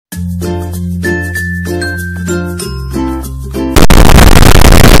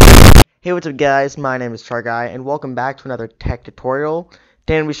what's up guys, my name is charguyy and welcome back to another tech tutorial.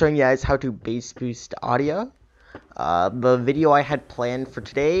 Today I'm going to be showing you guys how to bass boost audio. The video I had planned for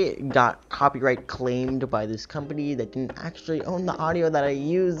today got copyright claimed by this company that didn't actually own the audio that I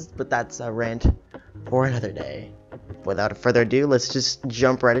used, but that's a rant for another day. Without further ado, let's just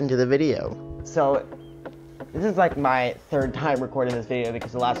jump right into the video. So, this is like my third time recording this video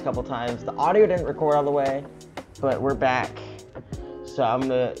because the last couple times the audio didn't record all the way, but we're back. So I'm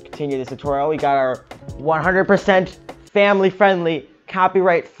gonna continue this tutorial. We got our 100% family-friendly,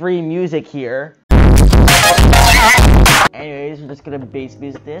 copyright-free music here. Anyways, we're just gonna bass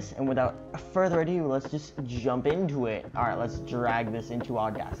boost this, and without further ado, let's just jump into it. Alright, let's drag this into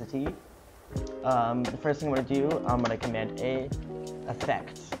Audacity. The first thing I'm gonna do, I'm gonna command A,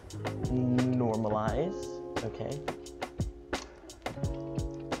 effect, normalize, okay.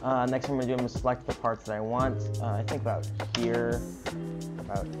 Next thing I'm gonna do, I'm gonna select the parts that I want. I think about here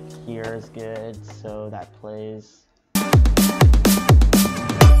is good, so that plays.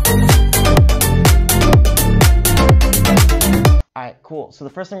 Alright, cool. So the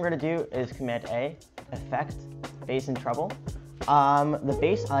first thing we're gonna do is command A, effect, bass and treble. The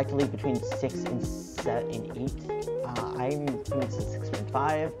bass I like to leave between 6 and 7 and 8. I'm doing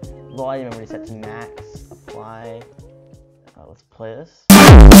 6.5. Volume I'm gonna set to max. Apply. Let's play this.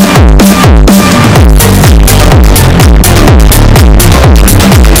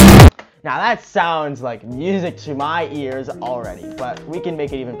 Now that sounds like music to my ears already, but we can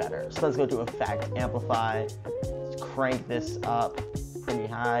make it even better. So let's go to Effect, Amplify, let's crank this up pretty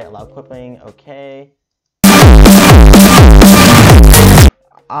high, allow clipping, okay.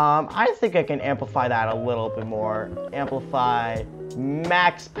 I think I can amplify that a little bit more. Amplify,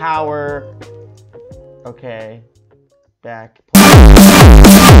 max power, okay, back.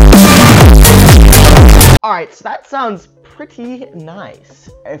 Alright, so that sounds pretty nice,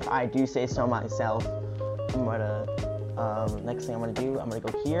 if I do say so myself. I'm gonna, next thing I'm gonna do, I'm gonna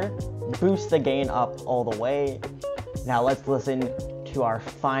go here, boost the gain up all the way. Now let's listen to our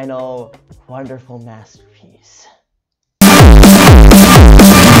final wonderful masterpiece.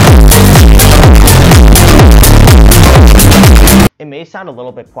 It may sound a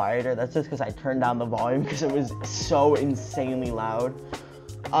little bit quieter, that's just because I turned down the volume because it was so insanely loud.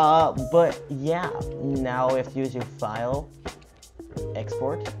 But yeah, now we have to use your file,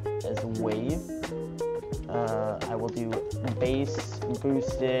 export as wave. I will do bass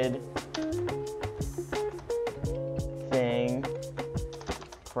boosted thing,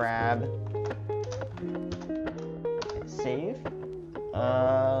 grab, save.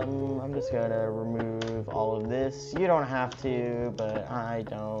 I'm just gonna remove all of this. You don't have to, but I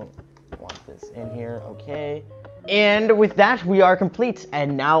don't want this in here, okay. And with that, we are complete,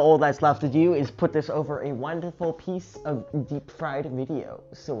 and now all that's left to do is put this over a wonderful piece of deep-fried video.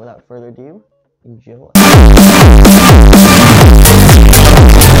 So without further ado, enjoy.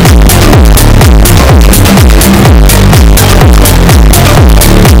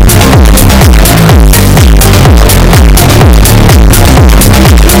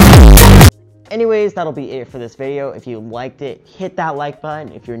 Anyways, that'll be it for this video. If you liked it, hit that like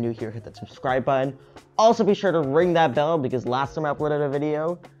button. If you're new here, hit that subscribe button. Also be sure to ring that bell because last time I uploaded a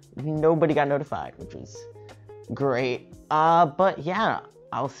video, nobody got notified, which is great. But yeah,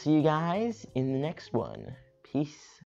 I'll see you guys in the next one. Peace.